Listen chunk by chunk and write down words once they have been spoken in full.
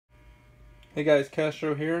Hey guys,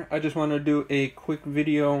 Castro here. I just want to do a quick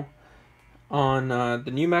video on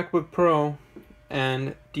the new MacBook Pro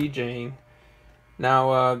and DJing.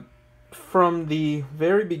 Now, from the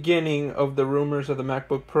very beginning of the rumors of the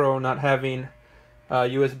MacBook Pro not having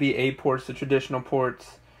USB-A ports, the traditional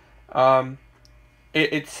ports,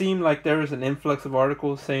 it seemed like there was an influx of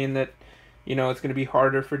articles saying that, it's going to be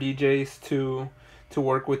harder for DJs to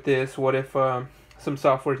work with this. What if some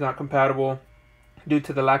software is not compatible due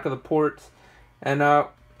to the lack of the ports? And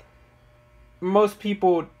most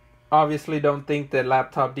people obviously don't think that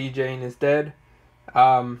laptop DJing is dead.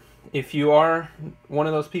 If you are one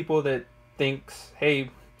of those people that thinks, hey,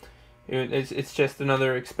 it's just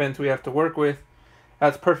another expense we have to work with,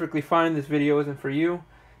 that's perfectly fine. This video isn't for you.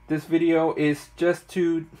 This video is just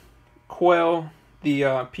to quell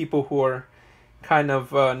the people who are kind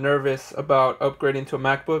of nervous about upgrading to a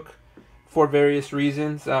MacBook for various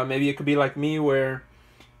reasons. Maybe it could be like me, where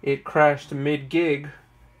it crashed mid-gig,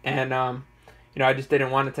 and I just didn't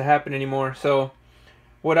want it to happen anymore. So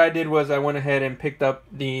what I did was I went ahead and picked up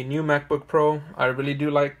the new MacBook Pro. I really do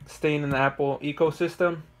like staying in the Apple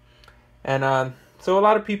ecosystem, and so a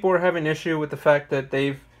lot of people are having issue with the fact that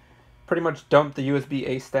they've pretty much dumped the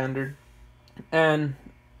USB-A standard. And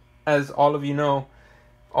as all of you know,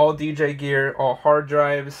 all DJ gear, all hard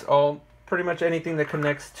drives, all pretty much anything that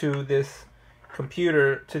connects to this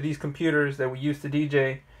computer, to these computers that we use to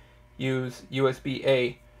DJ, use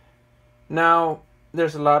USB-A. Now,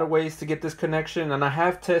 there's a lot of ways to get this connection, and I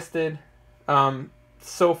have tested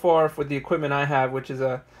so far for the equipment I have, which is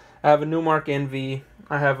I have a Newmark NV,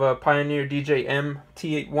 I have a Pioneer DJ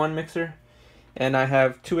T81 mixer, and I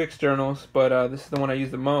have two externals, but this is the one I use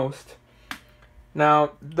the most.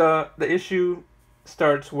 Now, the issue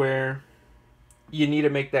starts where you need to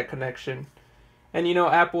make that connection. And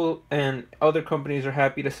Apple and other companies are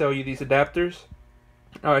happy to sell you these adapters.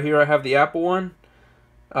 Here I have the Apple one.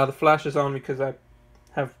 The flash is on because I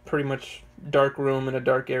have pretty much dark room and a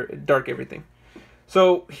dark everything.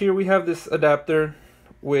 So here we have this adapter,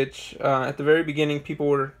 which at the very beginning people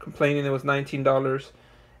were complaining it was $19.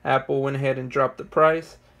 Apple went ahead and dropped the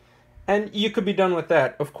price, and you could be done with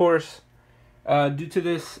that. Of course, due to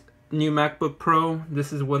this new MacBook Pro,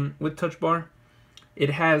 this is one with Touch Bar. It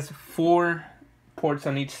has 4 ports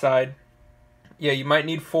on each side. Yeah, you might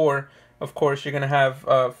need 4. Of course, you're gonna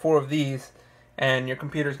have 4 of these, and your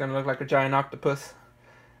computer's gonna look like a giant octopus.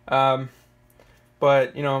 But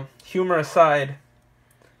humor aside,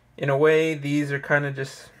 in a way, these are kind of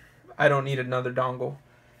just, I don't need another dongle.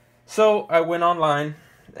 So I went online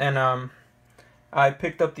and I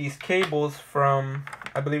picked up these cables from,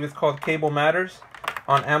 I believe it's called Cable Matters,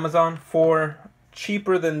 on Amazon for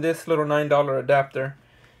cheaper than this little $9 adapter.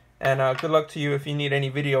 And good luck to you if you need any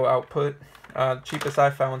video output. The cheapest I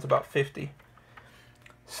found is about $50.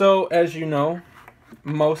 So as you know,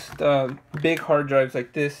 most big hard drives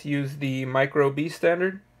like this use the micro B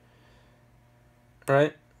standard,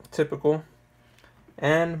 right? Typical.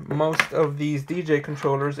 And most of these DJ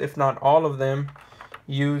controllers, if not all of them,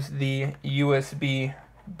 use the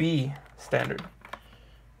USB-B standard,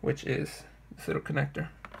 which is this little connector.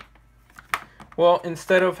 Well,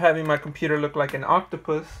 instead of having my computer look like an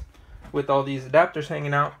octopus with all these adapters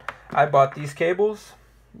hanging out, I bought these cables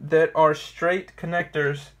that are straight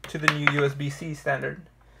connectors to the new USB-C standard.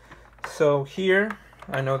 So here,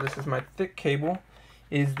 I know this is my thick cable,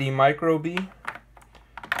 is the micro B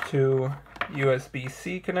to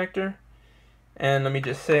USB-C connector, and let me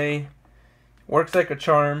just say, works like a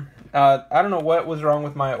charm. I don't know what was wrong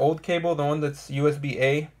with my old cable, the one that's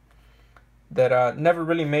USB-A, that never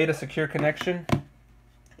really made a secure connection.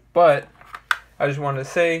 But I just wanted to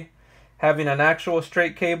say, having an actual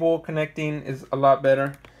straight cable connecting is a lot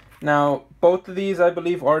better. Now, both of these I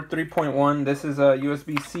believe are 3.1. This is a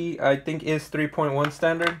USB-C, I think is 3.1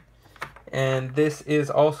 standard, and this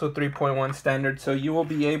is also 3.1 standard. So you will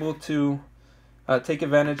be able to take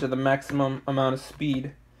advantage of the maximum amount of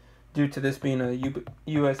speed due to this being a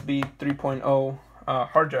USB 3.0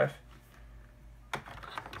 hard drive.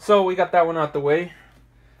 So we got that one out the way.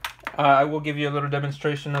 I will give you a little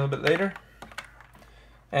demonstration a little bit later.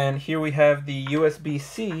 And here we have the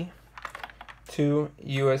USB-C to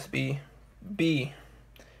USB-B.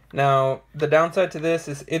 Now, the downside to this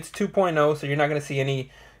is it's 2.0, so you're not going to see any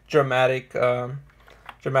dramatic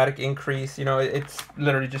increase. It's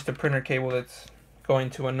literally just a printer cable that's going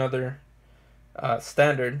to another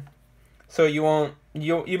standard. So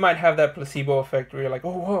you might have that placebo effect where you're like,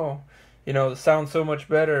 oh, whoa, it sounds so much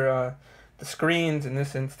better. The screens, in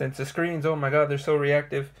this instance, oh my god, they're so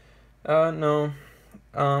reactive. No.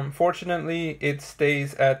 Fortunately, it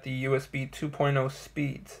stays at the USB 2.0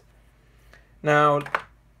 speeds. Now,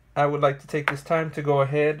 I would like to take this time to go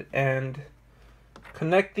ahead and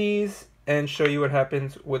connect these and show you what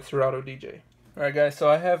happens with Serato DJ. Alright guys, so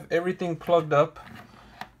I have everything plugged up.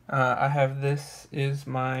 I have this is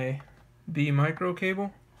my B micro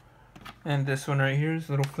cable, and this one right here is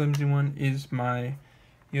a little flimsy one is my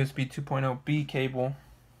USB 2.0 B cable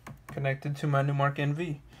connected to my Numark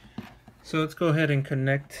NV. So let's go ahead and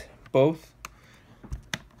connect both.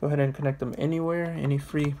 Go ahead and connect them anywhere, any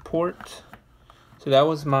free port. So that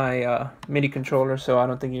was my MIDI controller, so I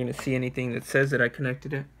don't think you're going to see anything that says that I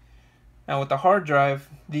connected it. Now with the hard drive,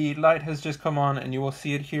 the light has just come on, and you will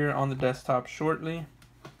see it here on the desktop shortly.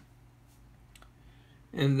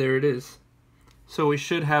 And there it is. So we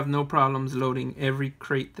should have no problems loading every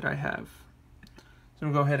crate that I have. So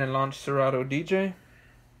I'm going to go ahead and launch Serato DJ.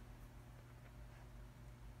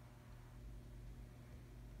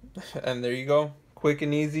 And there you go, quick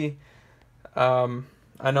and easy.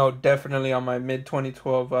 I know definitely on my mid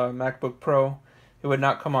 2012 MacBook Pro, it would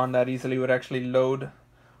not come on that easily. It would actually load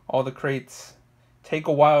all the crates, take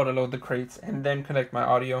a while to load the crates, and then connect my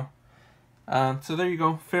audio. So there you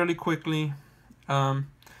go, fairly quickly,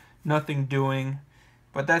 nothing doing.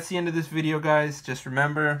 But that's the end of this video, guys. Just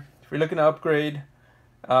remember, if you're looking to upgrade,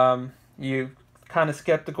 you're kind of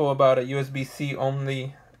skeptical about a USB-C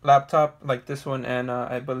only laptop like this one, and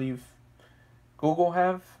I believe Google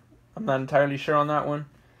have. I'm not entirely sure on that one.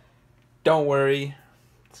 Don't worry,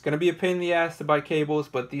 it's gonna be a pain in the ass to buy cables,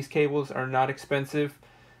 but these cables are not expensive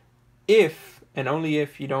if and only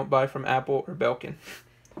if you don't buy from Apple or Belkin.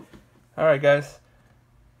 Alright guys,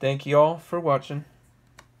 thank you all for watching.